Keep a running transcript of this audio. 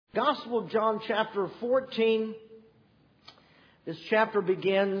Gospel of John chapter 14. This chapter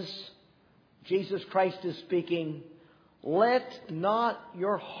begins, Jesus Christ is speaking, "Let not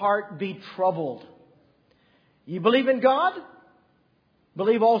your heart be troubled. You believe in God?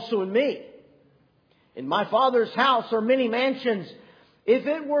 Believe also in me. In my Father's house are many mansions. If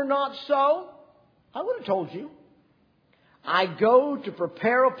it were not so, I would have told you. I go to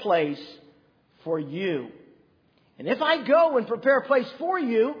prepare a place for you. And if I go and prepare a place for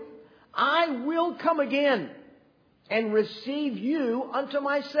you, I will come again and receive you unto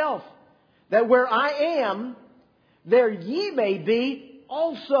myself, that where I am, there ye may be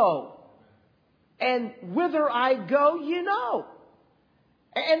also. And whither I go, ye know.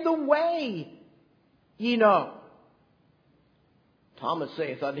 And the way ye know." Thomas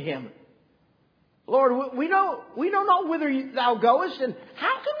saith unto him, "Lord, we know not whither thou goest, and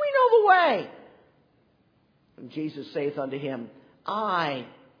how can we know the way?" And Jesus saith unto him, "I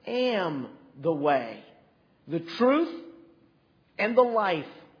am the way, the truth, and the life.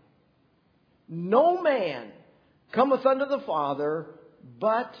 No man cometh unto the Father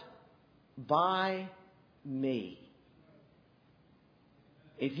but by me.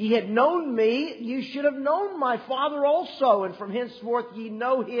 If ye had known me, you should have known my Father also, and from henceforth ye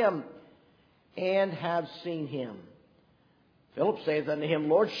know him and have seen him." Philip saith unto him,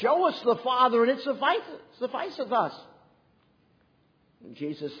 "Lord, show us the Father, and it sufficeth us." And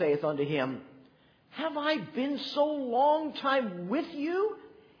Jesus saith unto him, "Have I been so long time with you,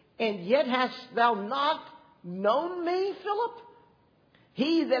 and yet hast thou not known me, Philip?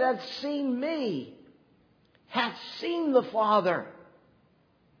 He that hath seen me hath seen the Father.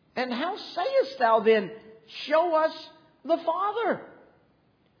 And how sayest thou then, Show us the Father?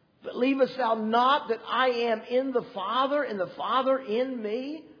 Believest thou not that I am in the Father, and the Father in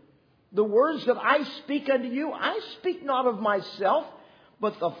me? The words that I speak unto you, I speak not of myself,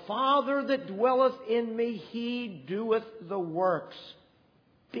 but the Father that dwelleth in me, he doeth the works.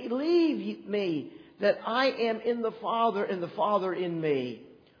 Believe me that I am in the Father, and the Father in me.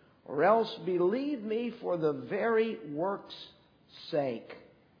 Or else believe me for the very works' sake.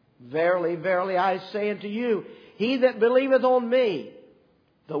 Verily, verily, I say unto you, he that believeth on me,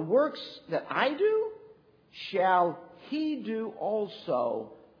 the works that I do, shall he do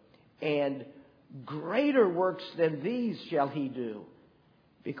also, and greater works than these shall he do,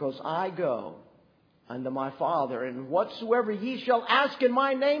 because I go unto my Father. And whatsoever ye shall ask in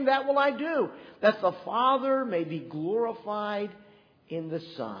my name, that will I do, that the Father may be glorified in the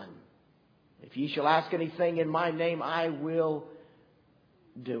Son. If ye shall ask anything in my name, I will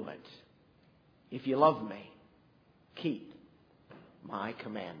do it. If you love me, keep my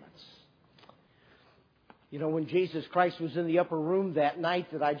commandments." You know, when Jesus Christ was in the upper room that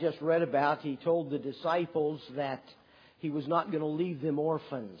night that I just read about, he told the disciples that he was not going to leave them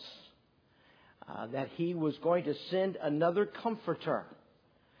orphans, that he was going to send another comforter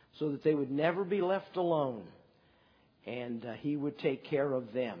so that they would never be left alone, and he would take care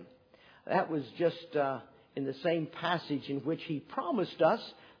of them. That was just in the same passage in which he promised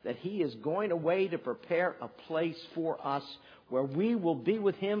us that he is going away to prepare a place for us where we will be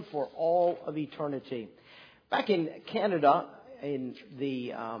with him for all of eternity. Back in Canada, in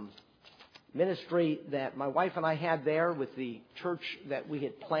the ministry that my wife and I had there with the church that we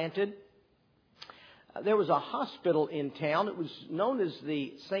had planted, there was a hospital in town. It was known as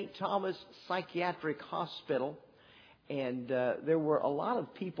the St. Thomas Psychiatric Hospital. And there were a lot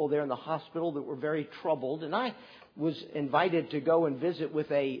of people there in the hospital that were very troubled. And I was invited to go and visit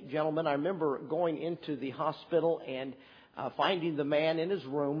with a gentleman. I remember going into the hospital and finding the man in his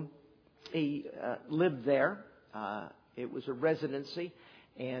room. He lived there. It was a residency,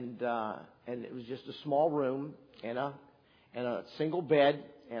 and it was just a small room and a single bed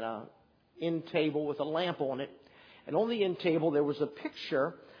and a end table with a lamp on it. And on the end table there was a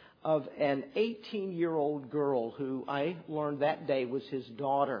picture of an 18-year-old girl who I learned that day was his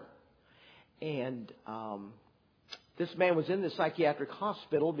daughter. And this man was in the psychiatric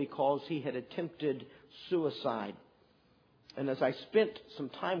hospital because he had attempted suicide. And as I spent some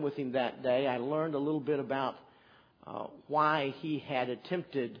time with him that day, I learned a little bit about why he had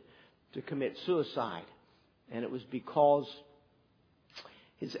attempted to commit suicide. And it was because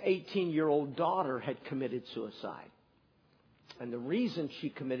his 18-year-old daughter had committed suicide. And the reason she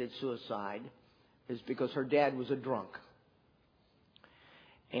committed suicide is because her dad was a drunk.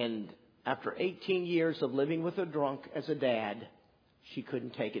 And after 18 years of living with a drunk as a dad, she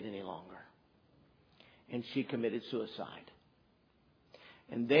couldn't take it any longer. And she committed suicide.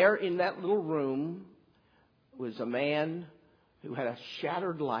 And there in that little room was a man who had a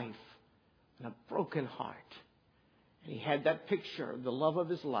shattered life and a broken heart. He had that picture of the love of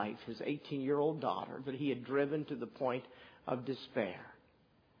his life, his 18-year-old daughter, that he had driven to the point of despair.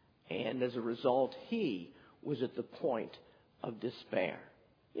 And as a result, he was at the point of despair.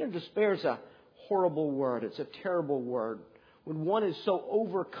 You know, despair is a horrible word. It's a terrible word. When one is so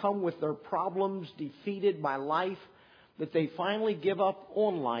overcome with their problems, defeated by life, that they finally give up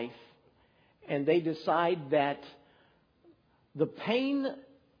on life and they decide that the pain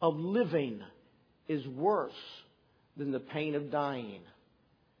of living is worse than the pain of dying.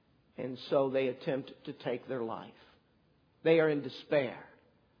 And so they attempt to take their life. They are in despair.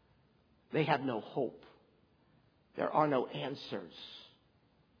 They have no hope. There are no answers.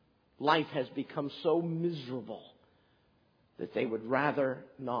 Life has become so miserable that they would rather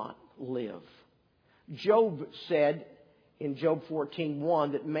not live. Job said in Job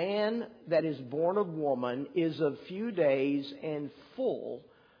 14:1 that man that is born of woman is of few days and full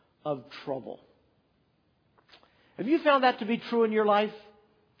of trouble. Have you found that to be true in your life?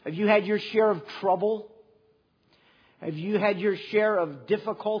 Have you had your share of trouble? Have you had your share of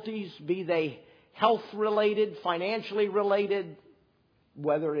difficulties, be they health-related, financially related,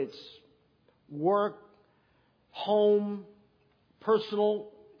 whether it's work, home, personal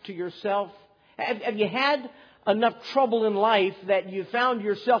to yourself? Have you had enough trouble in life that you found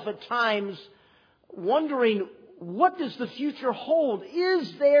yourself at times wondering, what does the future hold?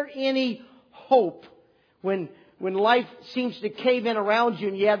 Is there any hope when life seems to cave in around you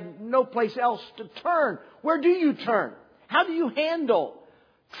and you have no place else to turn? Where do you turn? How do you handle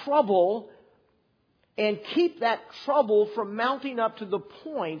trouble and keep that trouble from mounting up to the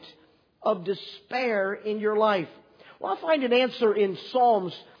point of despair in your life? Well, I find an answer in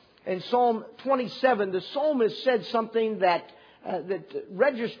Psalms. In Psalm 27, the psalmist said something that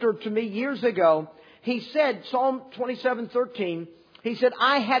registered to me years ago. He said, Psalm 27:13, he said,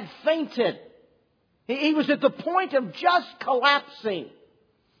 I had fainted. He was at the point of just collapsing.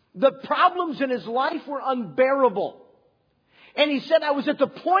 The problems in his life were unbearable. And he said, I was at the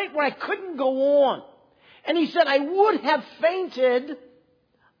point where I couldn't go on. And he said, I would have fainted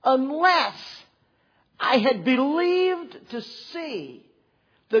unless I had believed to see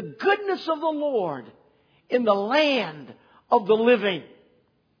the goodness of the Lord in the land of the living.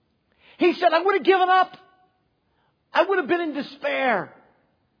 He said, I would have given up. I would have been in despair.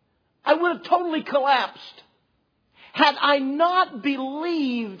 I would have totally collapsed had I not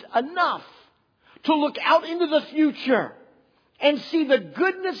believed enough to look out into the future and see the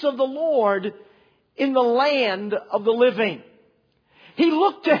goodness of the Lord in the land of the living. He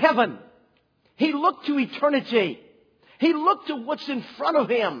looked to heaven. He looked to eternity. He looked to what's in front of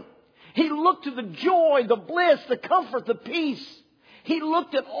him. He looked to the joy, the bliss, the comfort, the peace. He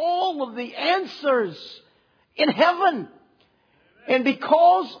looked at all of the answers in heaven. And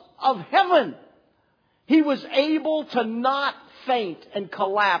because of heaven, he was able to not faint and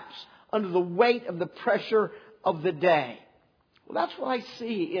collapse under the weight of the pressure of the day. Well, that's what I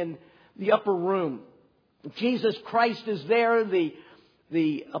see in the upper room. Jesus Christ is there.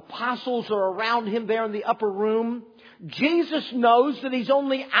 The apostles are around him there in the upper room. Jesus knows that he's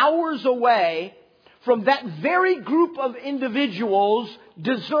only hours away from that very group of individuals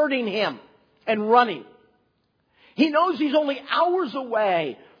deserting him and running. He knows he's only hours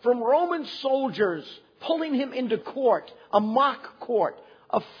away from Roman soldiers pulling him into court, a mock court,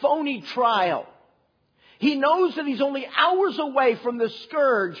 a phony trial. He knows that he's only hours away from the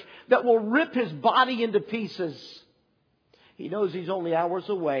scourge that will rip his body into pieces. He knows he's only hours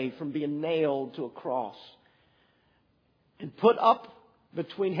away from being nailed to a cross and put up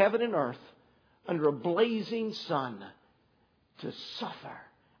between heaven and earth under a blazing sun to suffer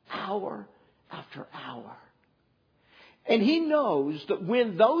hour after hour. And he knows that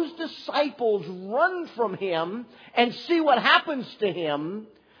when those disciples run from him and see what happens to him,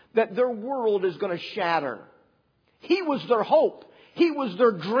 that their world is going to shatter. He was their hope. He was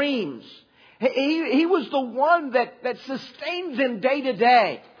their dreams. He was the one that sustains them day to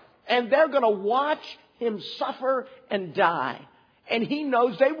day. And they're going to watch him suffer and die. And he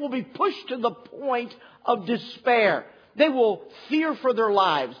knows they will be pushed to the point of despair. They will fear for their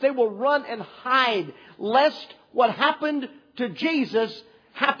lives. They will run and hide lest what happened to Jesus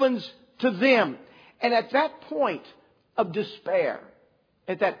happens to them. And at that point of despair,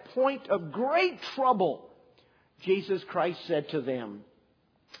 at that point of great trouble, Jesus Christ said to them,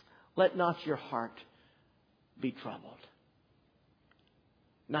 let not your heart be troubled.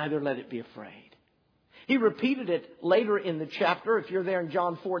 Neither let it be afraid. He repeated it later in the chapter. If you're there in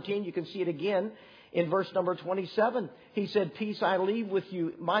John 14, you can see it again in verse number 27. He said, peace I leave with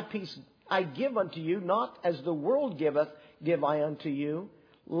you, my peace I give unto you, not as the world giveth, give I unto you.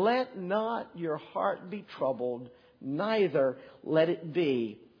 Let not your heart be troubled, neither let it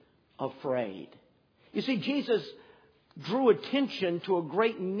be afraid. You see, Jesus drew attention to a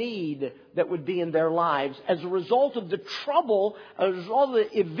great need that would be in their lives as a result of the trouble, as a result of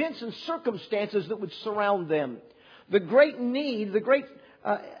the events and circumstances that would surround them. The great need that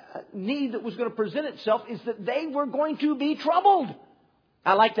was going to present itself is that they were going to be troubled.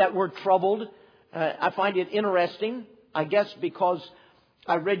 I like that word troubled. I find it interesting, I guess because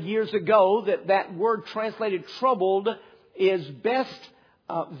I read years ago that word translated troubled is best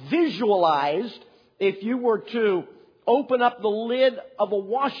visualized if you were to open up the lid of a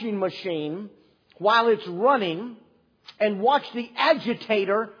washing machine while it's running and watch the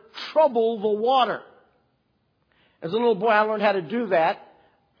agitator trouble the water. As a little boy, I learned how to do that.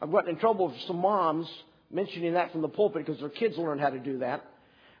 I've gotten in trouble with some moms mentioning that from the pulpit because their kids learn how to do that.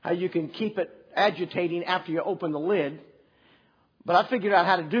 How you can keep it agitating after you open the lid. But I figured out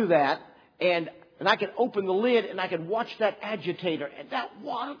how to do that. And I could open the lid and I could watch that agitator. And that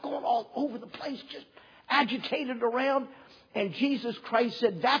water going all over the place, just agitated around. And Jesus Christ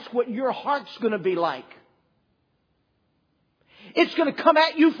said, that's what your heart's going to be like. It's going to come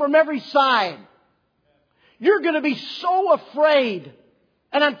at you from every side. You're going to be so afraid.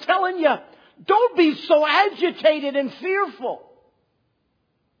 And I'm telling you, don't be so agitated and fearful.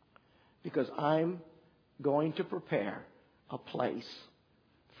 Because I'm going to prepare a place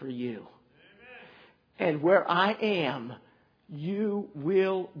for you. And where I am, you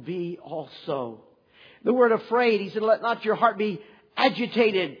will be also. The word afraid, he said, let not your heart be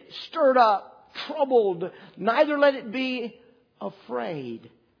agitated, stirred up, troubled. Neither let it be afraid,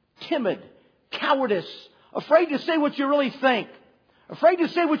 timid, cowardice, afraid to say what you really think, afraid to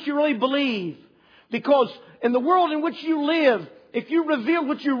say what you really believe. Because in the world in which you live, if you reveal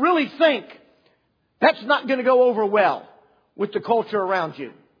what you really think, that's not going to go over well with the culture around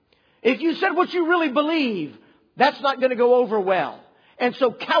you. If you said what you really believe, that's not going to go over well. And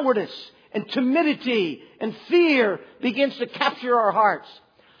so cowardice and timidity and fear begins to capture our hearts.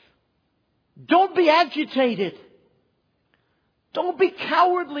 Don't be agitated. Don't be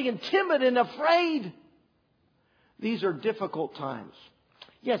cowardly and timid and afraid. These are difficult times.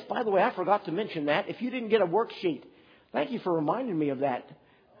 Yes, by the way, I forgot to mention that. If you didn't get a worksheet, thank you for reminding me of that.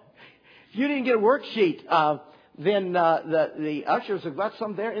 If you didn't get a worksheet, then the ushers have got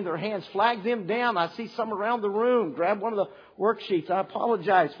some there in their hands. Flag them down. I see some around the room. Grab one of the worksheets. I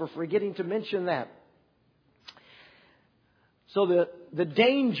apologize for forgetting to mention that. So the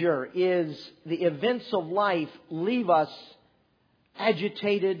danger is the events of life leave us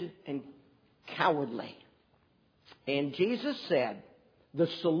agitated and cowardly. And Jesus said the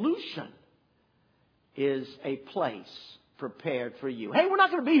solution is a place prepared for you. Hey, we're not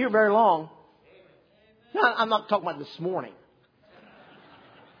going to be here very long. No, I'm not talking about this morning.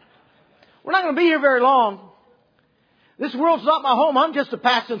 We're not going to be here very long. This world's not my home. I'm just a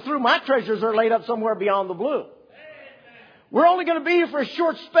passing through. My treasures are laid up somewhere beyond the blue. We're only going to be here for a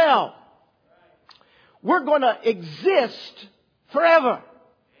short spell. We're going to exist forever.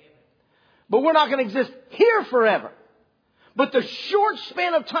 But we're not going to exist here forever. But the short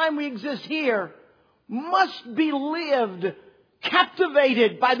span of time we exist here must be lived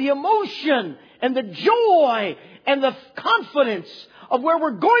captivated by the emotion and the joy and the confidence of where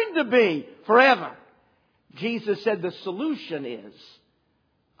we're going to be forever. Jesus said the solution is,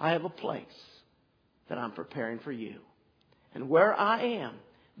 I have a place that I'm preparing for you. And where I am,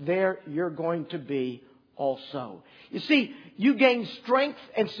 there you're going to be also. You see, you gain strength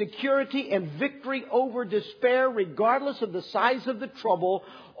and security and victory over despair regardless of the size of the trouble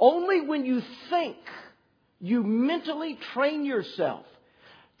only when you think. You mentally train yourself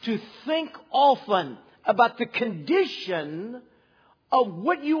to think often about the condition of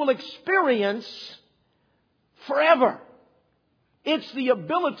what you will experience forever. It's the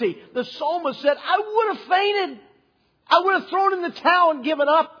ability. The psalmist said, I would have fainted. I would have thrown in the towel and given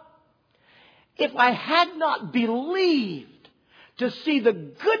up if I had not believed to see the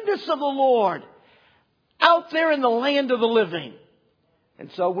goodness of the Lord out there in the land of the living.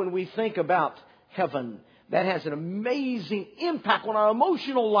 And so when we think about heaven, that has an amazing impact on our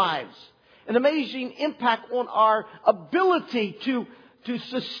emotional lives, an amazing impact on our ability to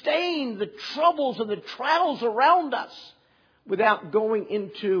sustain the troubles and the trials around us without going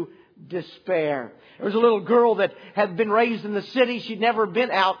into despair. There was a little girl that had been raised in the city. She'd never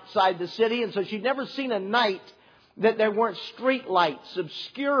been outside the city, and so she'd never seen a night that there weren't street lights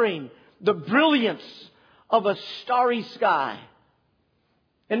obscuring the brilliance of a starry sky.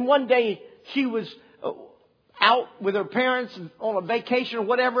 And one day she was out with her parents on a vacation or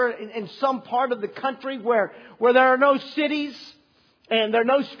whatever in some part of the country where there are no cities and there are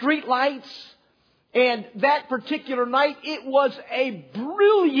no street lights. And that particular night, it was a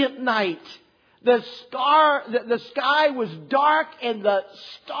brilliant night. The sky was dark, and the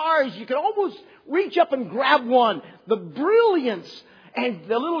stars, you could almost reach up and grab one. The brilliance. And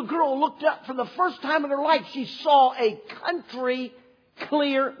the little girl looked up for the first time in her life. She saw a country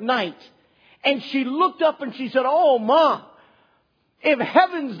clear night. And she looked up and she said, "Oh, Mom, if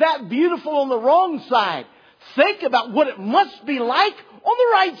heaven's that beautiful on the wrong side, think about what it must be like on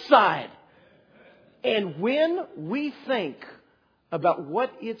the right side." And when we think about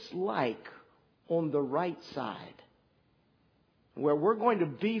what it's like on the right side, where we're going to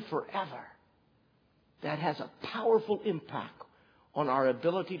be forever, that has a powerful impact on our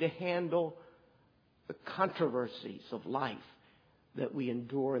ability to handle the controversies of life that we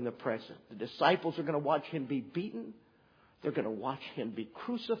endure in the present. The disciples are going to watch Him be beaten. They're going to watch Him be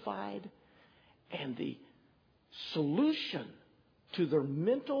crucified. And the solution to their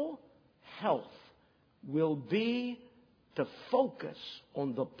mental health will be to focus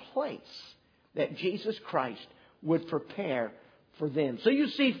on the place that Jesus Christ would prepare for them. So you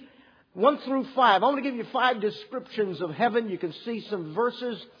see 1 through 5. I'm going to give you 5 descriptions of heaven. You can see some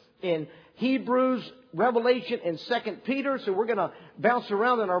verses in Hebrews, Revelation, and 2 Peter. So we're going to bounce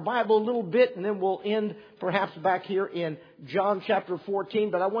around in our Bible a little bit, and then we'll end perhaps back here in John chapter 14.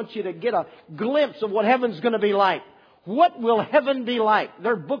 But I want you to get a glimpse of what heaven's going to be like. What will heaven be like?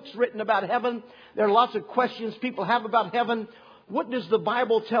 There are books written about heaven. There are lots of questions people have about heaven. What does the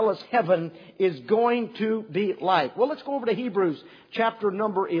Bible tell us heaven is going to be like? Well, let's go over to Hebrews chapter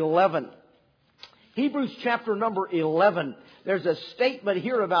number 11. Hebrews chapter number 11. There's a statement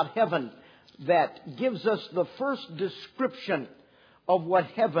here about heaven that gives us the first description of what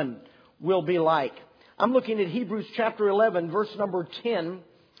heaven will be like. I'm looking at Hebrews chapter 11, verse number 10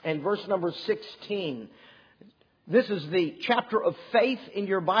 and verse number 16. This is the chapter of faith in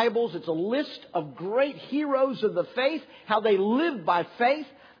your Bibles. It's a list of great heroes of the faith, how they lived by faith,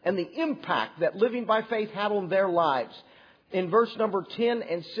 and the impact that living by faith had on their lives. In verse number 10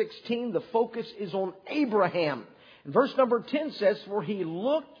 and 16, the focus is on Abraham. And verse number 10 says, "For he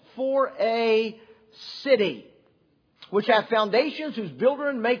looked for a city which hath foundations, whose builder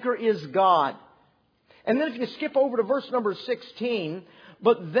and maker is God." And then if you skip over to verse number 16,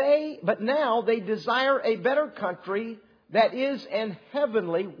 But now they desire a better country, that is an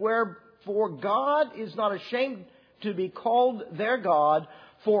heavenly, wherefore God is not ashamed to be called their God,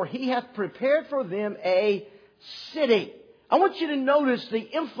 for He hath prepared for them a city. I want you to notice the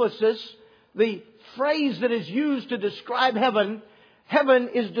emphasis, the phrase that is used to describe heaven. Heaven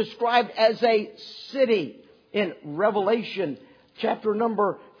is described as a city. In Revelation chapter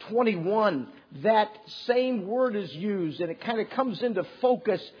number 21, that same word is used, and it kind of comes into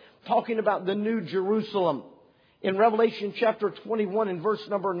focus talking about the New Jerusalem. In Revelation chapter 21 and verse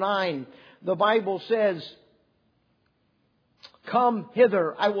number 9, the Bible says, "Come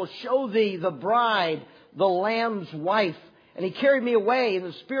hither, I will show thee the bride, the Lamb's wife." And He carried me away in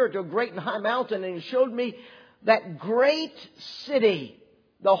the Spirit to a great and high mountain, and He showed me that great city,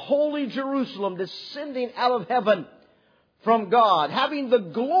 the holy Jerusalem, descending out of heaven from God, having the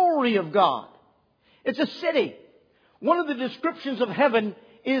glory of God. It's a city. One of the descriptions of heaven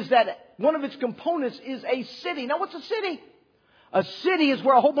is that one of its components is a city. Now, what's a city? A city is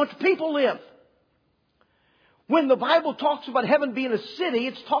where a whole bunch of people live. When the Bible talks about heaven being a city,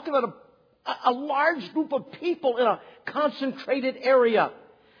 it's talking about a large group of people in a concentrated area.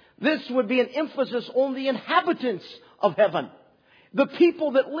 This would be an emphasis on the inhabitants of heaven. The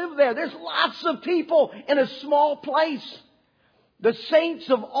people that live there. There's lots of people in a small place. The saints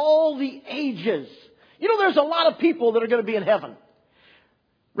of all the ages. You know, there's a lot of people that are going to be in heaven.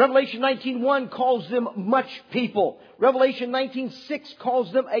 Revelation 19:1 calls them much people. Revelation 19:6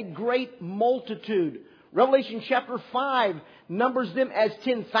 calls them a great multitude. Revelation chapter 5 numbers them as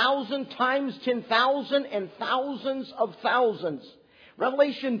 10,000 times 10,000 and thousands of thousands.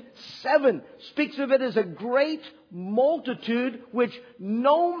 Revelation 7 speaks of it as a great multitude which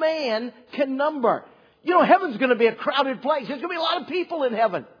no man can number. You know, heaven's going to be a crowded place. There's going to be a lot of people in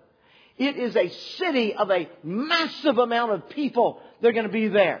heaven. It is a city of a massive amount of people that are going to be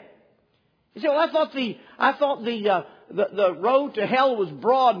there. You say, well, I thought the road to hell was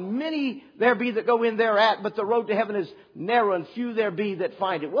broad. Many there be that go in thereat, but the road to heaven is narrow, and few there be that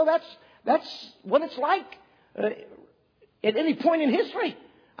find it. Well, that's what it's like at any point in history.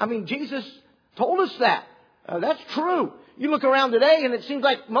 I mean, Jesus told us that. That's true. You look around today, and it seems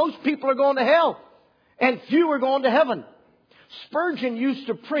like most people are going to hell, and few are going to heaven. Spurgeon used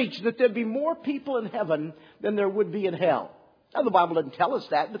to preach that there'd be more people in heaven than there would be in hell. Now, the Bible doesn't tell us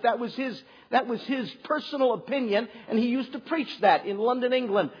that, but that was his personal opinion, and he used to preach that in London,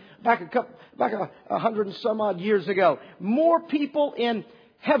 England, back 100 and some odd years ago. More people in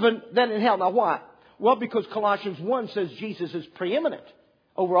heaven than in hell. Now why? Well, because Colossians 1 says Jesus is preeminent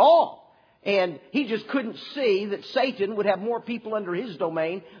over all. And he just couldn't see that Satan would have more people under his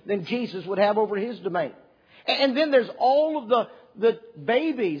domain than Jesus would have over his domain. And then there's all of the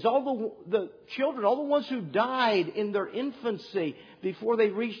babies, all the children, all the ones who died in their infancy before they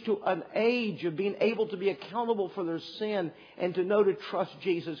reached to an age of being able to be accountable for their sin and to know to trust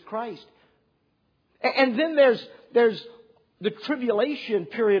Jesus Christ. And then there's the tribulation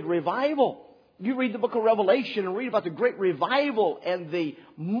period revival. You read the book of Revelation and read about the great revival and the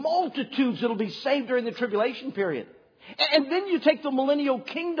multitudes that will be saved during the tribulation period. And then you take the millennial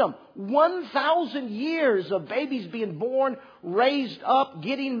kingdom. 1,000 years of babies being born, raised up,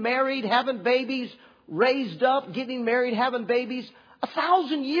 getting married, having babies, raised up, getting married, having babies.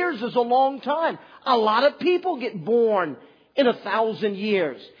 1,000 years is a long time. A lot of people get born in 1,000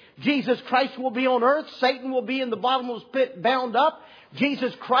 years. Jesus Christ will be on earth. Satan will be in the bottomless pit bound up.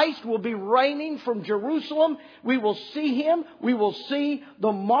 Jesus Christ will be reigning from Jerusalem. We will see Him. We will see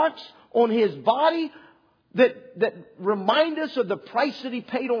the marks on His body that remind us of the price that He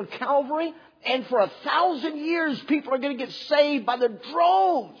paid on Calvary. And for 1,000 years, people are going to get saved by the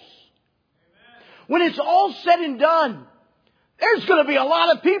droves. Amen. When it's all said and done, there's going to be a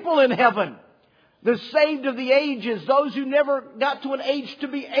lot of people in heaven. The saved of the ages, those who never got to an age to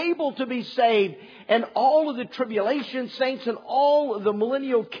be able to be saved. And all of the tribulation saints and all of the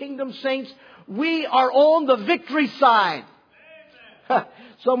millennial kingdom saints, we are on the victory side.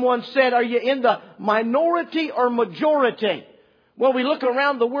 Someone said, are you in the minority or majority? Well, we look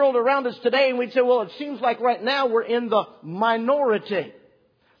around the world around us today and we'd say, well, it seems like right now we're in the minority.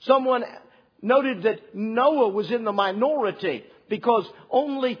 Someone noted that Noah was in the minority because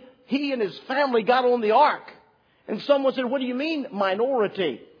only he and his family got on the ark. And someone said, what do you mean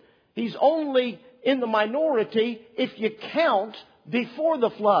minority? He's only in the minority if you count before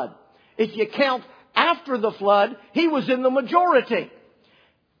the flood. If you count after the flood, he was in the majority.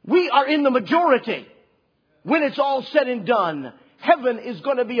 We are in the majority. When it's all said and done, heaven is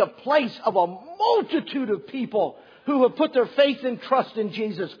going to be a place of a multitude of people who have put their faith and trust in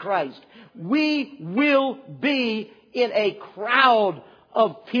Jesus Christ. We will be in a crowd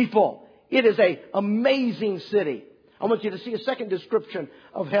of people. It is an amazing city. I want you to see a second description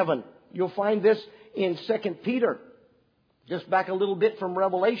of heaven. You'll find this in 2 Peter. Just back a little bit from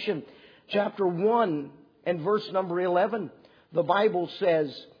Revelation chapter 1 and verse number 11. The Bible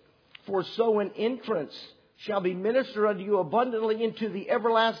says, for so an entrance shall be ministered unto you abundantly into the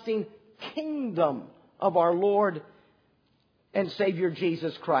everlasting kingdom of our Lord and Savior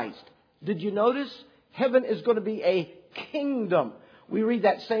Jesus Christ. Did you notice? Heaven is going to be a kingdom. We read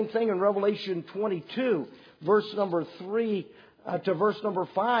that same thing in Revelation 22, verse number 3 to verse number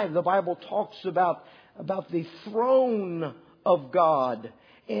 5. The Bible talks about the throne of God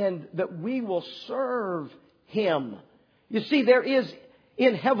and that we will serve Him. You see, there is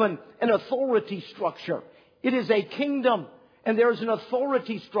in heaven an authority structure. It is a kingdom and there is an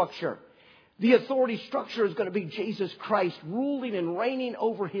authority structure. The authority structure is going to be Jesus Christ ruling and reigning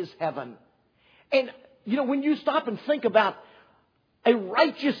over His heaven. And, you know, when you stop and think about a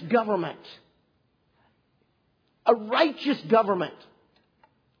righteous government, a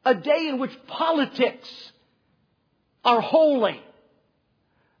day in which politics are holy,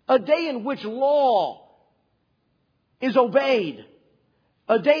 a day in which law is obeyed,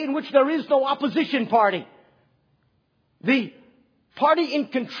 a day in which there is no opposition party. The party in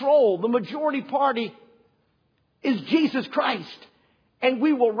control, the majority party, is Jesus Christ, and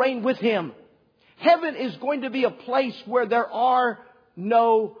we will reign with Him. Heaven is going to be a place where there are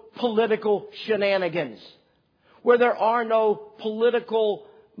no political shenanigans, where there are no political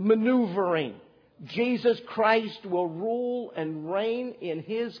maneuvering. Jesus Christ will rule and reign in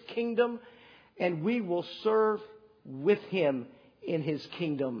His kingdom, and we will serve with Him in His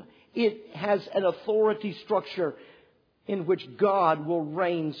kingdom. It has an authority structure in which God will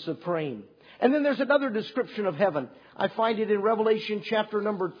reign supreme. And then there's another description of heaven. I find it in Revelation chapter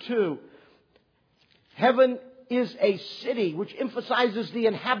number 2. Heaven is a city which emphasizes the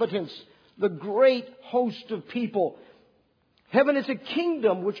inhabitants, the great host of people. Heaven is a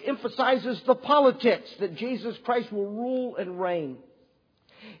kingdom which emphasizes the politics, that Jesus Christ will rule and reign.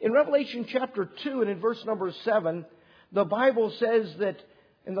 In Revelation chapter 2 and in verse number 7, the Bible says that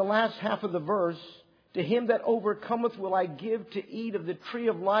in the last half of the verse, to him that overcometh will I give to eat of the tree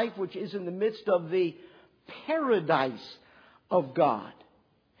of life, which is in the midst of the paradise of God.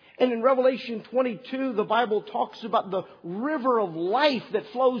 And in Revelation 22, the Bible talks about the river of life that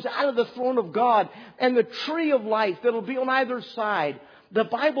flows out of the throne of God and the tree of life that will be on either side. the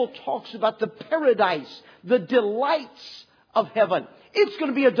Bible talks about the paradise, the delights of heaven. It's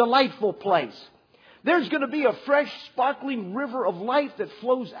going to be a delightful place. There's going to be a fresh, sparkling river of life that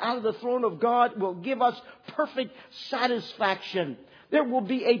flows out of the throne of God, will give us perfect satisfaction. There will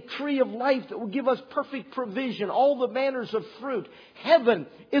be a tree of life that will give us perfect provision, all the manners of fruit. Heaven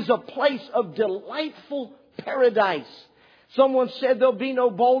is a place of delightful paradise. Someone said there'll be no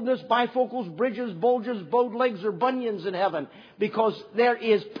boldness, bifocals, bridges, bulges, bowed legs, or bunions in heaven, because there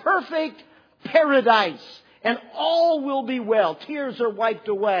is perfect paradise and all will be well. Tears are wiped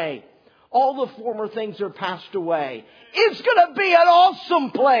away. All the former things are passed away. It's going to be an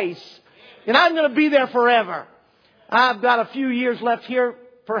awesome place, and I'm going to be there forever. I've got a few years left here,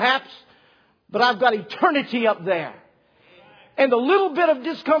 perhaps, but I've got eternity up there. And the little bit of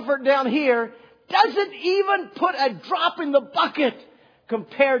discomfort down here doesn't even put a drop in the bucket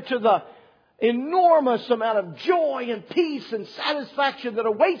compared to the enormous amount of joy and peace and satisfaction that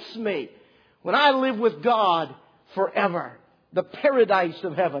awaits me when I live with God forever. The paradise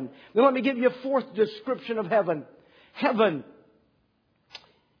of heaven. Then let me give you a fourth description of heaven. Heaven,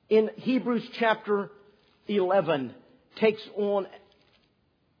 in Hebrews chapter 11, takes on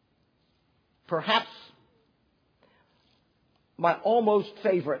perhaps my almost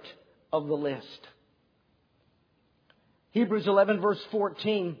favorite of the list. Hebrews 11 verse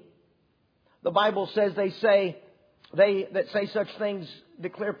 14. The Bible says they that say such things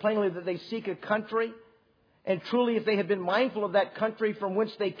declare plainly that they seek a country. And truly, if they had been mindful of that country from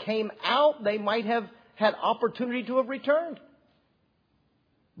whence they came out, they might have had opportunity to have returned.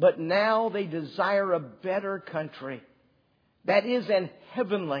 But now they desire a better country, that is, an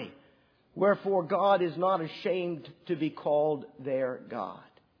heavenly. Wherefore God is not ashamed to be called their God.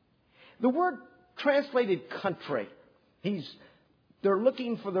 The word translated country, they're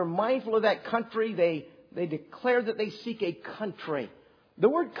looking for, they're mindful of that country. They declare that they seek a country. The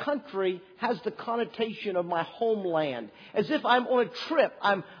word country has the connotation of my homeland. As if I'm on a trip.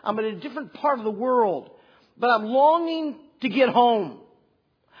 I'm in a different part of the world. But I'm longing to get home.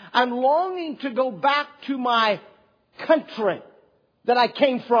 I'm longing to go back to my country that I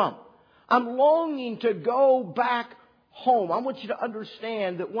came from. I'm longing to go back home. I want you to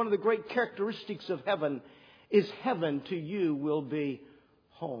understand that one of the great characteristics of heaven is heaven to you will be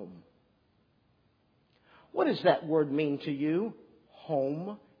home. What does that word mean to you?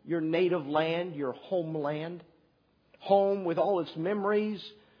 Home, your native land, your homeland. Home with all its memories,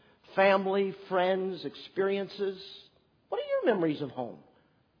 family, friends, experiences. What are your memories of home?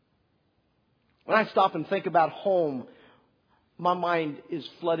 When I stop and think about home, my mind is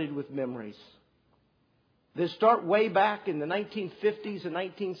flooded with memories. They start way back in the 1950s and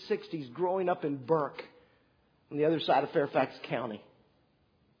 1960s, growing up in Burke, on the other side of Fairfax County.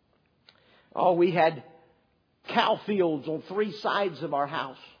 Oh, we had cow fields on 3 sides of our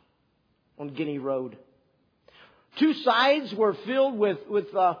house on Guinea Road. 2 sides were filled with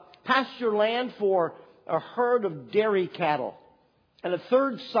pasture land for a herd of dairy cattle. And a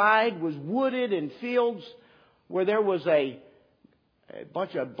 3rd side was wooded in fields where there was a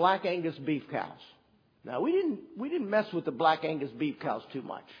bunch of Black Angus beef cows. Now, we didn't mess with the Black Angus beef cows too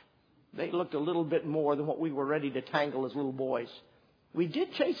much. They looked a little bit more than what we were ready to tangle as little boys. We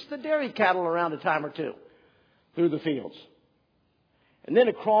did chase the dairy cattle around a time or two through the fields. And then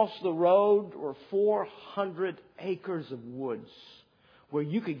across the road were 400 acres of woods where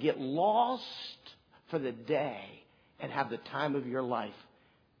you could get lost for the day and have the time of your life.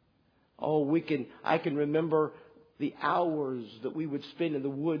 Oh, I can remember the hours that we would spend in the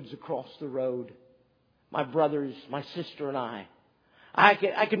woods across the road. My brothers, my sister and I.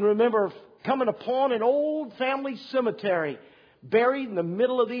 I can remember coming upon an old family cemetery buried in the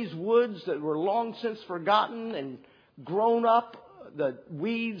middle of these woods that were long since forgotten and grown up. The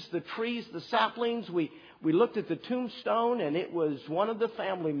weeds, the trees, the saplings. We looked at the tombstone, and it was one of the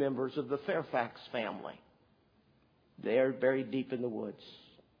family members of the Fairfax family. They're buried deep in the woods.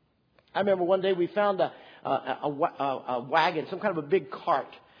 I remember one day we found a wagon, some kind of a big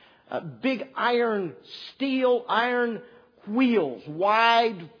cart. Big steel iron wheels,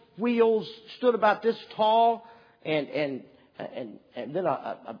 wide wheels, stood about this tall, and then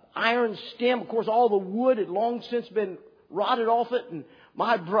an iron stem. Of course, all the wood had long since been rotted off it. And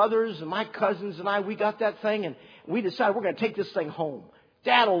my brothers and my cousins and I, we got that thing, and we decided we're going to take this thing home.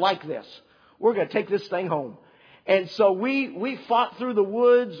 Dad will like this. We're going to take this thing home. And so we fought through the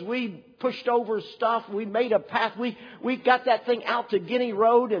woods. We pushed over stuff. We made a path. We got that thing out to Guinea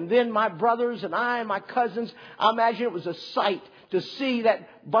Road. And then my brothers and I and my cousins, I imagine it was a sight to see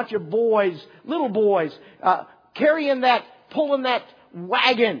that bunch of boys, little boys, pulling that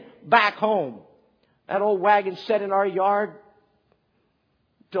wagon back home. That old wagon sat in our yard.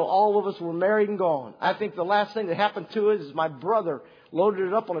 till all of us were married and gone. I think the last thing that happened to us is my brother loaded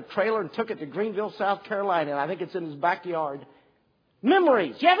it up on a trailer and took it to Greenville, South Carolina. And I think it's in his backyard.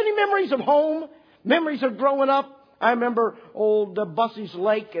 Memories. Do you have any memories of home? Memories of growing up? I remember old Bussey's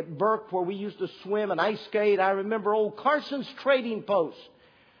Lake at Burke where we used to swim and ice skate. I remember old Carson's Trading Post.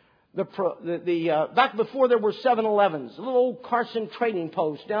 Back before there were 7-Elevens, a little old Carson Trading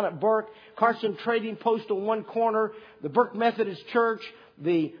Post down at Burke. Carson Trading Post on one corner, the Burke Methodist Church,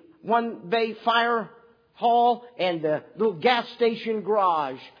 the One Bay Fire Hall, and the little gas station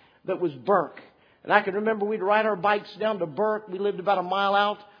garage that was Burke. And I can remember we'd ride our bikes down to Burke. We lived about a mile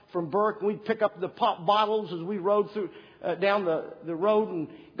out from Burke, and we'd pick up the pop bottles as we rode through down the road and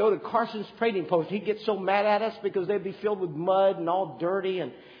go to Carson's Trading Post. He'd get so mad at us because they'd be filled with mud and all dirty,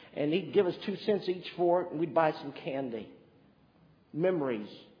 and he'd give us 2 cents each for it, and we'd buy some candy. Memories.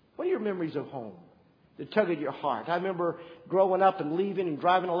 What are your memories of home that tug at your heart? I remember growing up and leaving and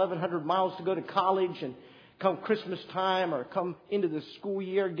driving 1,100 miles to go to college, and come Christmas time or come into the school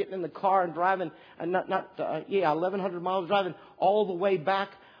year, getting in the car and driving, 1,100 miles, driving all the way back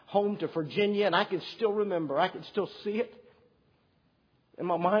home to Virginia. And I can still remember, I can still see it in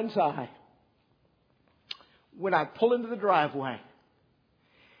my mind's eye. When I pull into the driveway,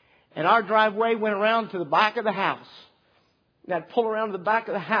 and our driveway went around to the back of the house. And I'd pull around to the back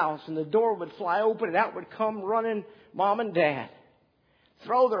of the house, and the door would fly open, and out would come running Mom and Dad.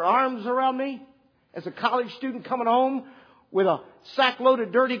 Throw their arms around me as a college student coming home with a sack load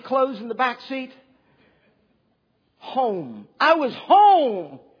of dirty clothes in the back seat. Home. I was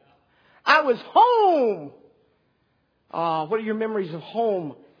home. I was home. What are your memories of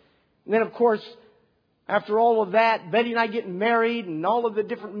home? And then, of course, after all of that, Betty and I getting married and all of the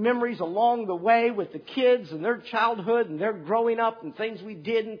different memories along the way with the kids and their childhood and their growing up and things we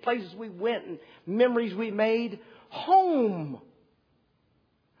did and places we went and memories we made. Home.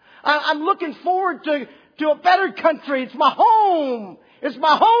 I'm looking forward to a better country. It's my home. It's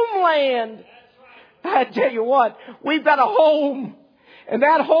my homeland. I tell you what, we've got a home. And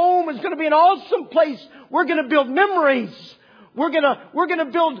that home is going to be an awesome place. We're going to build memories. We're going to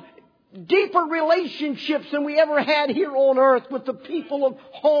build deeper relationships than we ever had here on earth with the people of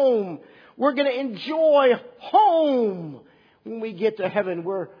home. We're going to enjoy home. When we get to heaven,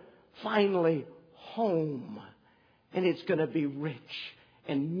 we're finally home. And it's going to be rich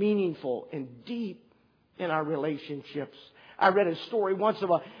and meaningful and deep in our relationships. I read a story once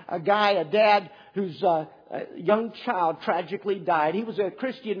of a dad whose young child tragically died. He was a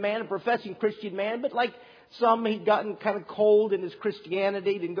Christian man, a professing Christian man, but like some, he'd gotten kind of cold in his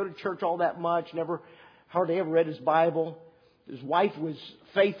Christianity, didn't go to church all that much, hardly ever read his Bible. His wife was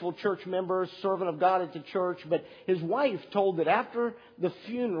a faithful church member, servant of God at the church, but his wife told that after the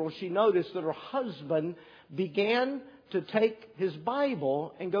funeral, she noticed that her husband began to take his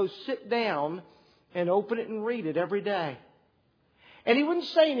Bible and go sit down and open it and read it every day. And he wouldn't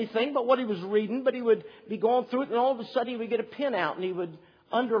say anything about what he was reading, but he would be going through it, and all of a sudden he would get a pen out and he would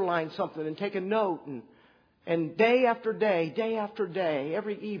underline something and take a note. And day after day,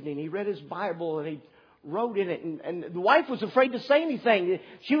 every evening he read his Bible and he wrote in it. And the wife was afraid to say anything.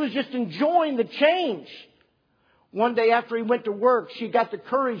 She was just enjoying the change. One day after he went to work, she got the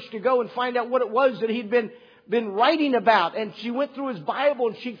courage to go and find out what it was that he'd been writing about. And she went through his Bible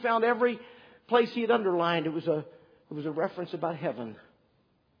and she found every place he had underlined. It was a reference about heaven.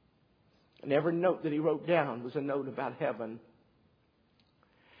 And every note that he wrote down was a note about heaven.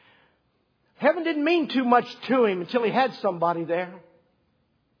 Heaven didn't mean too much to him until he had somebody there.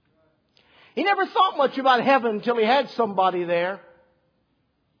 He never thought much about heaven until he had somebody there.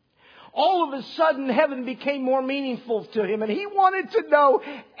 All of a sudden, heaven became more meaningful to him, and he wanted to know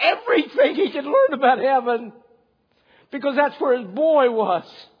everything he could learn about heaven, because that's where his boy was.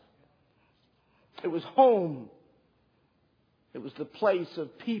 It was home. It was the place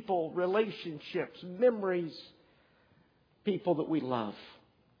of people, relationships, memories, people that we love.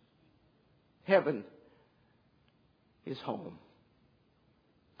 Heaven is home.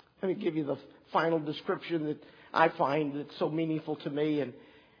 Let me give you the final description that I find that's so meaningful to me. And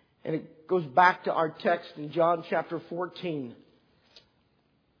it goes back to our text in John chapter 14.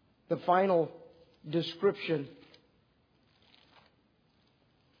 The final description.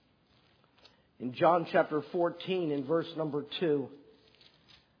 In John chapter 14 in verse number 2.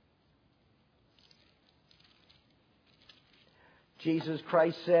 Jesus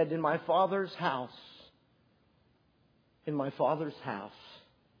Christ said, in my Father's house,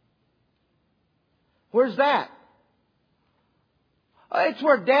 Where's that? It's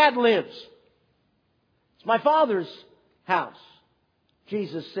where Dad lives. It's my Father's house,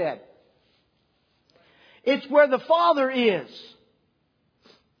 Jesus said. It's where the Father is.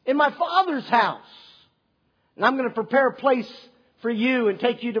 in my Father's house. And I'm going to prepare a place for you and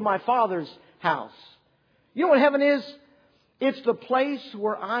take you to my Father's house. You know what heaven is? It's the place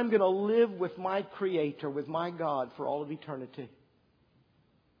where I'm going to live with my Creator, with my God for all of eternity.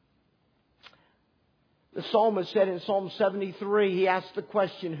 The psalmist said in Psalm 73, he asked the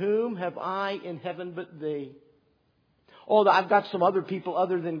question, whom have I in heaven but thee? Oh, I've got some other people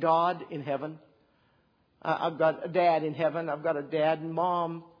other than God in heaven. I've got a dad in heaven. I've got a dad and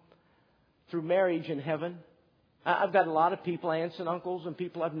mom through marriage in heaven. I've got a lot of people, aunts and uncles and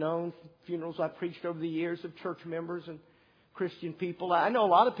people I've known, funerals I've preached over the years of church members and Christian people. I know a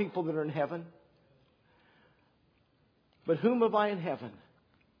lot of people that are in heaven. But whom have I in heaven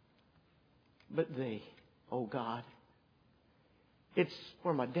but thee, O God? It's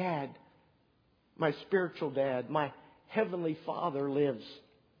where my dad, my spiritual dad, my Heavenly Father lives.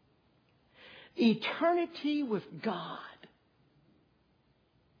 Eternity with God.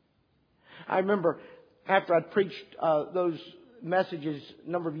 I remember after I preached those messages a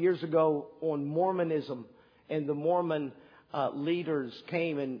number of years ago on Mormonism, and the Mormon leaders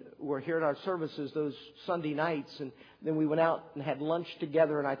came and were here at our services those Sunday nights, and then we went out and had lunch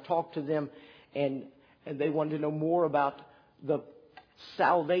together, and I talked to them, and they wanted to know more about the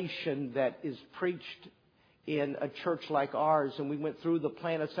salvation that is preached in a church like ours. And we went through the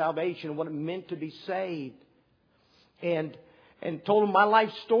plan of salvation and what it meant to be saved, and told them my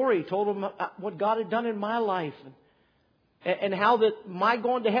life story, told them what God had done in my life, and how that my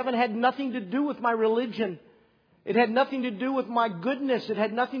going to heaven had nothing to do with my religion. It had nothing to do with my goodness. It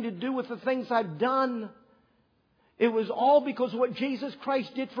had nothing to do with the things I've done. It was all because of what Jesus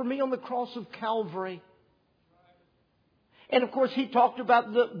Christ did for me on the cross of Calvary. And of course, he talked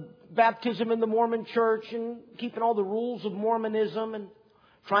about the baptism in the Mormon church and keeping all the rules of Mormonism and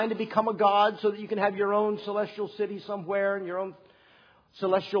trying to become a god so that you can have your own celestial city somewhere and your own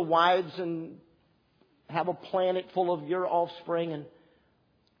celestial wives and have a planet full of your offspring. And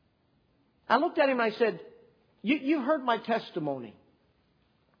I looked at him and I said, you heard my testimony.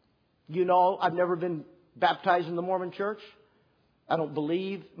 You know, I've never been baptized in the Mormon church. I don't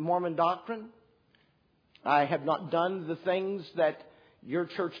believe Mormon doctrine. I have not done the things that your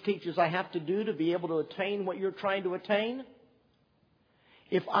church teaches I have to do to be able to attain what you're trying to attain.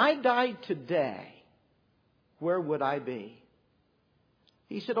 If I died today, where would I be?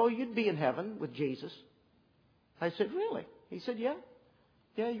 He said, oh, you'd be in heaven with Jesus. I said, really? He said, yeah.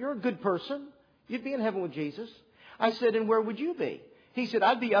 Yeah, you're a good person. You'd be in heaven with Jesus. I said, and where would you be? He said,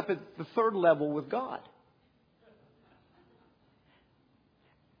 I'd be up at the third level with God.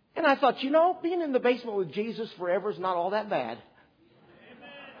 And I thought, being in the basement with Jesus forever is not all that bad.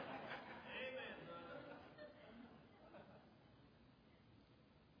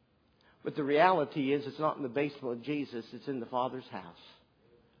 But the reality is, it's not in the basement with Jesus. It's in the Father's house.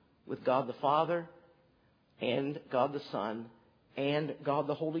 With God the Father and God the Son and God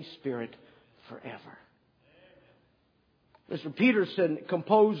the Holy Spirit forever. Mr. Peterson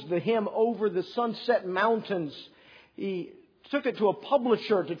composed the hymn Over the Sunset Mountains. He took it to a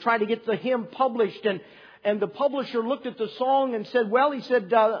publisher to try to get the hymn published. And the publisher looked at the song and said, well, he said,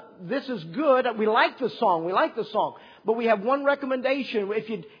 this is good. We like the song. But we have one recommendation.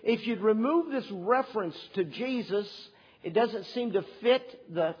 If you'd remove this reference to Jesus, it doesn't seem to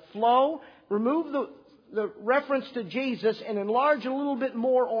fit the flow. Remove the reference to Jesus and enlarge a little bit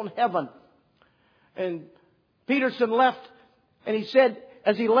more on heaven. And Peterson left, and he said,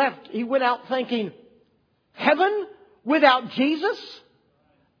 as he left, he went out thinking, heaven without Jesus?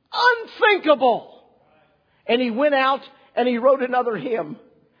 Unthinkable! And he went out and he wrote another hymn.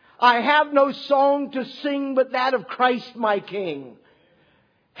 I have no song to sing but that of Christ my King.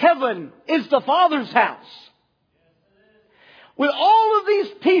 Heaven is the Father's house. With all of these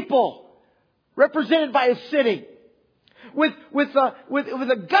people represented by a city. With a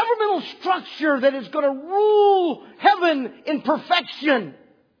governmental structure that is going to rule heaven in perfection.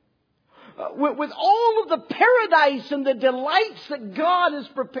 With all of the paradise and the delights that God has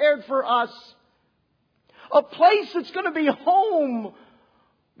prepared for us. A place that's going to be home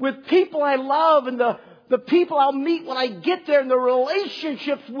with people I love and the people I'll meet when I get there and the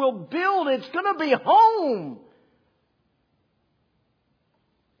relationships we'll build. It's going to be home.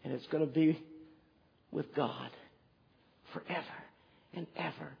 And it's going to be with God forever and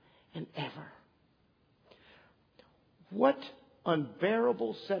ever and ever. What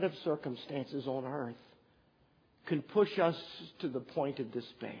unbearable set of circumstances on earth can push us to the point of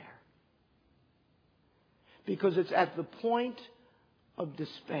despair? Because it's at the point of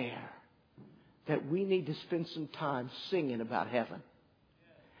despair that we need to spend some time singing about heaven,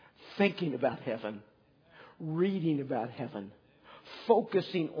 thinking about heaven, reading about heaven,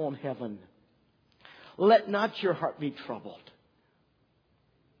 focusing on heaven. Let not your heart be troubled.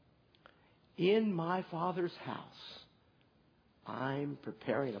 In my Father's house, I'm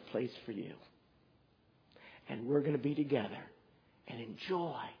preparing a place for you. And we're going to be together and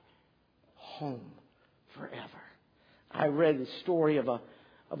enjoy home forever. I read the story of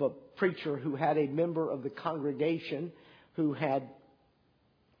a preacher who had a member of the congregation who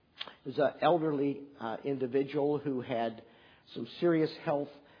was an elderly individual who had some serious health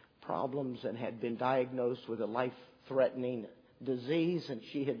problems and had been diagnosed with a life-threatening disease, and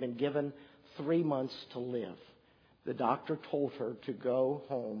she had been given 3 months to live. The doctor told her to go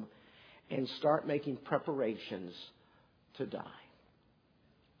home and start making preparations to die.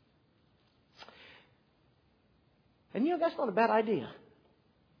 And you know, that's not a bad idea,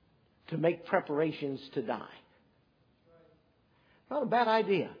 to make preparations to die. Not a bad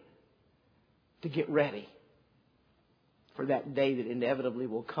idea to get ready for that day that inevitably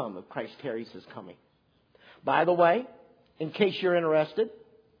will come if Christ tarries his coming. By the way, in case you're interested,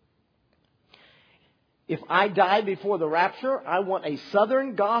 if I die before the rapture, I want a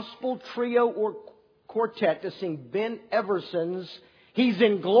Southern Gospel trio or quartet to sing Ben Everson's He's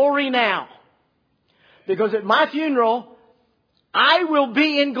in Glory Now. Because at my funeral, I will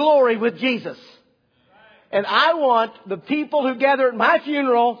be in glory with Jesus. And I want the people who gather at my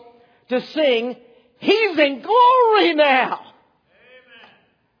funeral to sing, He's in glory now.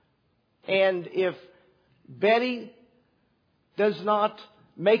 Amen. And if Betty does not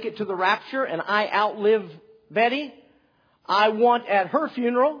make it to the rapture and I outlive Betty, I want at her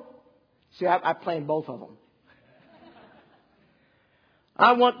funeral, see, I planned both of them.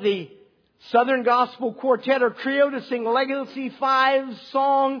 I want the Southern Gospel Quartet or Trio to sing Legacy 5's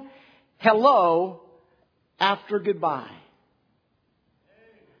song, Hello, After Goodbye.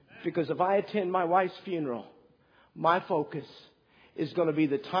 Because if I attend my wife's funeral, my focus is going to be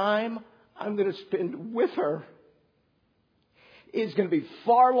the time I'm going to spend with her is going to be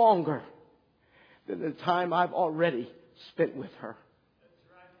far longer than the time I've already spent with her.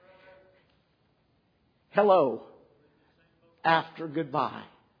 Hello, after goodbye.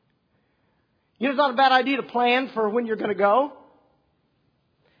 You know, it's not a bad idea to plan for when you're going to go.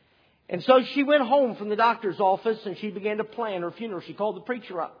 And so she went home from the doctor's office and she began to plan her funeral. She called the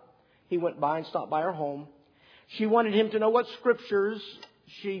preacher up. He went by and stopped by her home. She wanted him to know what scriptures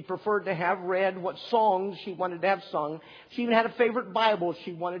she preferred to have read, what songs she wanted to have sung. She even had a favorite Bible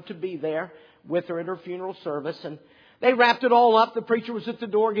she wanted to be there with her at her funeral service. And they wrapped it all up. The preacher was at the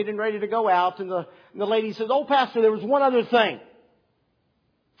door getting ready to go out. And the lady says, "Oh, Pastor, there was one other thing."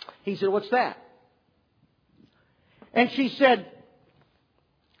 He said, "What's that?" And she said,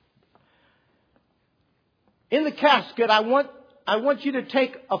 "In the casket, I want you to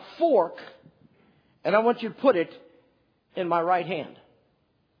take a fork and I want you to put it in my right hand."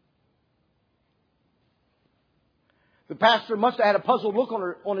 The pastor must have had a puzzled look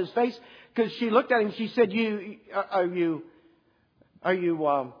on his face because she looked at him and she said, Are you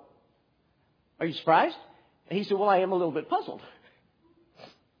surprised?" And he said, "Well, I am a little bit puzzled."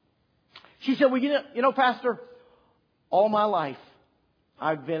 She said, "Well, you know, Pastor, all my life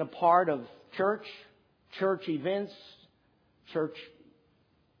I've been a part of church events, church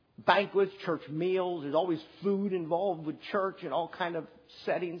banquets, church meals. There's always food involved with church in all kind of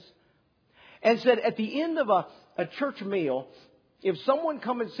settings." And said, at the end of a church meal, if someone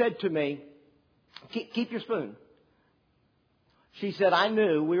come and said to me, "Keep your spoon," she said, I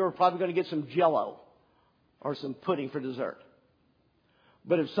knew we were probably going to get some Jell-O or some pudding for dessert.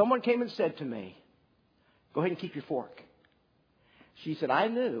 But if someone came and said to me, "Go ahead and keep your fork," she said, I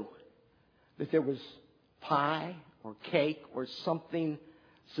knew that there was pie or cake or something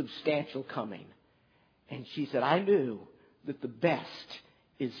substantial coming. And she said, I knew that the best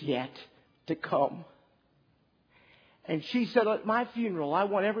is yet to come. And she said, at my funeral, I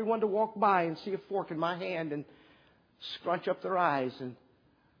want everyone to walk by and see a fork in my hand and scrunch up their eyes and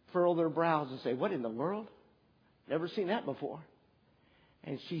furrow their brows and say, "What in the world? Never seen that before."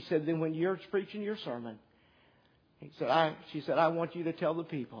 And she said, then when you're preaching your sermon, she said, I want you to tell the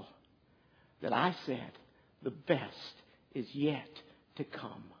people that I said the best is yet to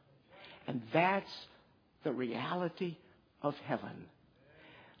come. And that's the reality of heaven.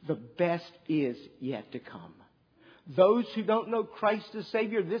 The best is yet to come. Those who don't know Christ as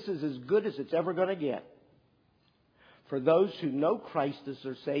Savior, this is as good as it's ever going to get. For those who know Christ as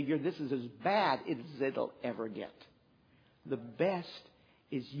their Savior, this is as bad as it'll ever get. The best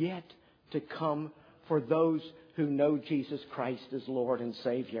is yet to come for those who know Jesus Christ as Lord and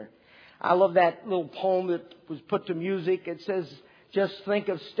Savior. I love that little poem that was put to music. It says, just think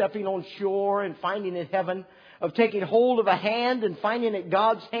of stepping on shore and finding in heaven of taking hold of a hand and finding it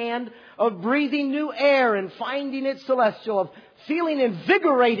God's hand, of breathing new air and finding it celestial, of feeling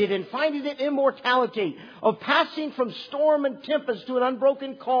invigorated and finding it immortality, of passing from storm and tempest to an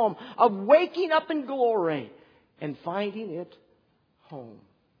unbroken calm, of waking up in glory and finding it home.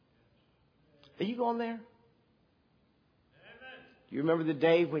 Are you going there? Do you remember the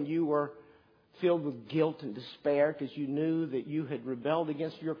day when you were filled with guilt and despair because you knew that you had rebelled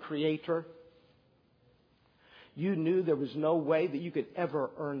against your Creator? You knew there was no way that you could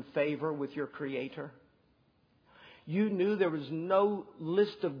ever earn favor with your Creator. You knew there was no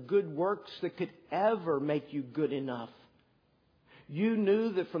list of good works that could ever make you good enough. You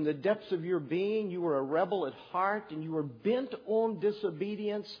knew that from the depths of your being, you were a rebel at heart and you were bent on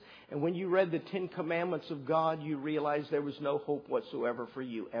disobedience. And when you read the 10 Commandments of God, you realized there was no hope whatsoever for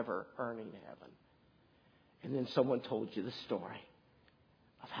you ever earning heaven. And then someone told you the story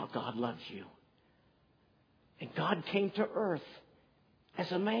of how God loves you. And God came to earth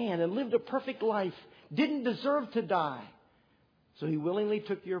as a man and lived a perfect life, didn't deserve to die. So He willingly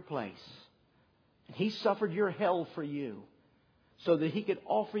took your place. And He suffered your hell for you so that He could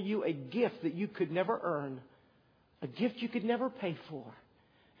offer you a gift that you could never earn, a gift you could never pay for,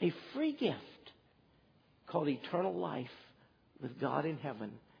 a free gift called eternal life with God in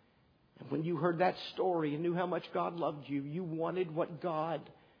heaven. And when you heard that story and knew how much God loved you, you wanted what God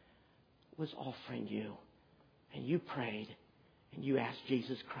was offering you. And you prayed and you asked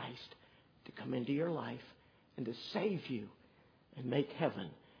Jesus Christ to come into your life and to save you and make heaven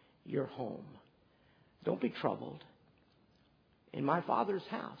your home. Don't be troubled. In my Father's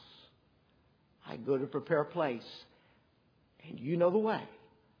house, I go to prepare a place, and you know the way.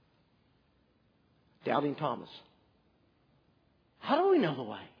 Doubting Thomas. How do we know the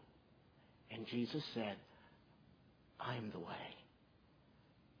way? And Jesus said, I'm the way.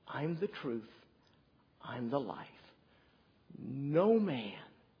 I'm the truth. I'm the life. No man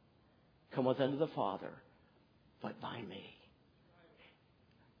cometh unto the Father but by me.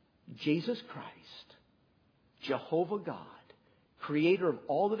 Jesus Christ, Jehovah God, Creator of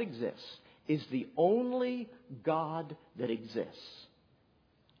all that exists, is the only God that exists.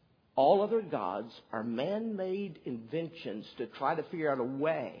 All other gods are man-made inventions to try to figure out a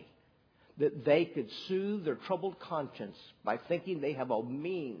way that they could soothe their troubled conscience by thinking they have a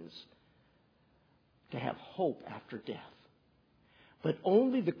means to have hope after death. But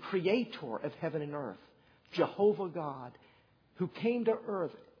only the Creator of heaven and earth, Jehovah God, who came to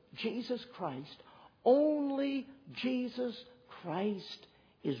earth, Jesus Christ, only Jesus Christ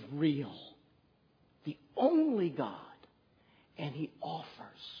is real. The only God. And He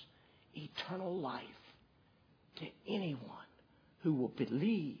offers eternal life to anyone who will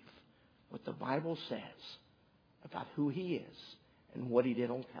believe what the Bible says about who He is and what He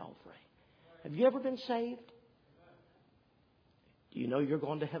did on Calvary. Have you ever been saved? Do you know you're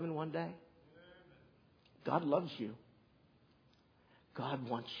going to heaven one day? God loves you. God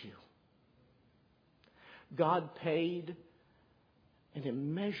wants you. God paid an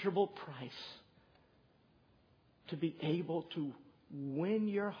immeasurable price to be able to win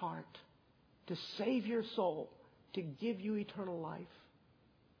your heart, to save your soul, to give you eternal life.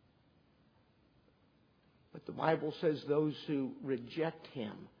 But the Bible says those who reject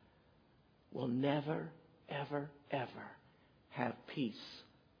Him will never, ever, ever have peace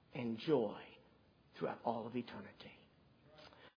and joy throughout all of eternity.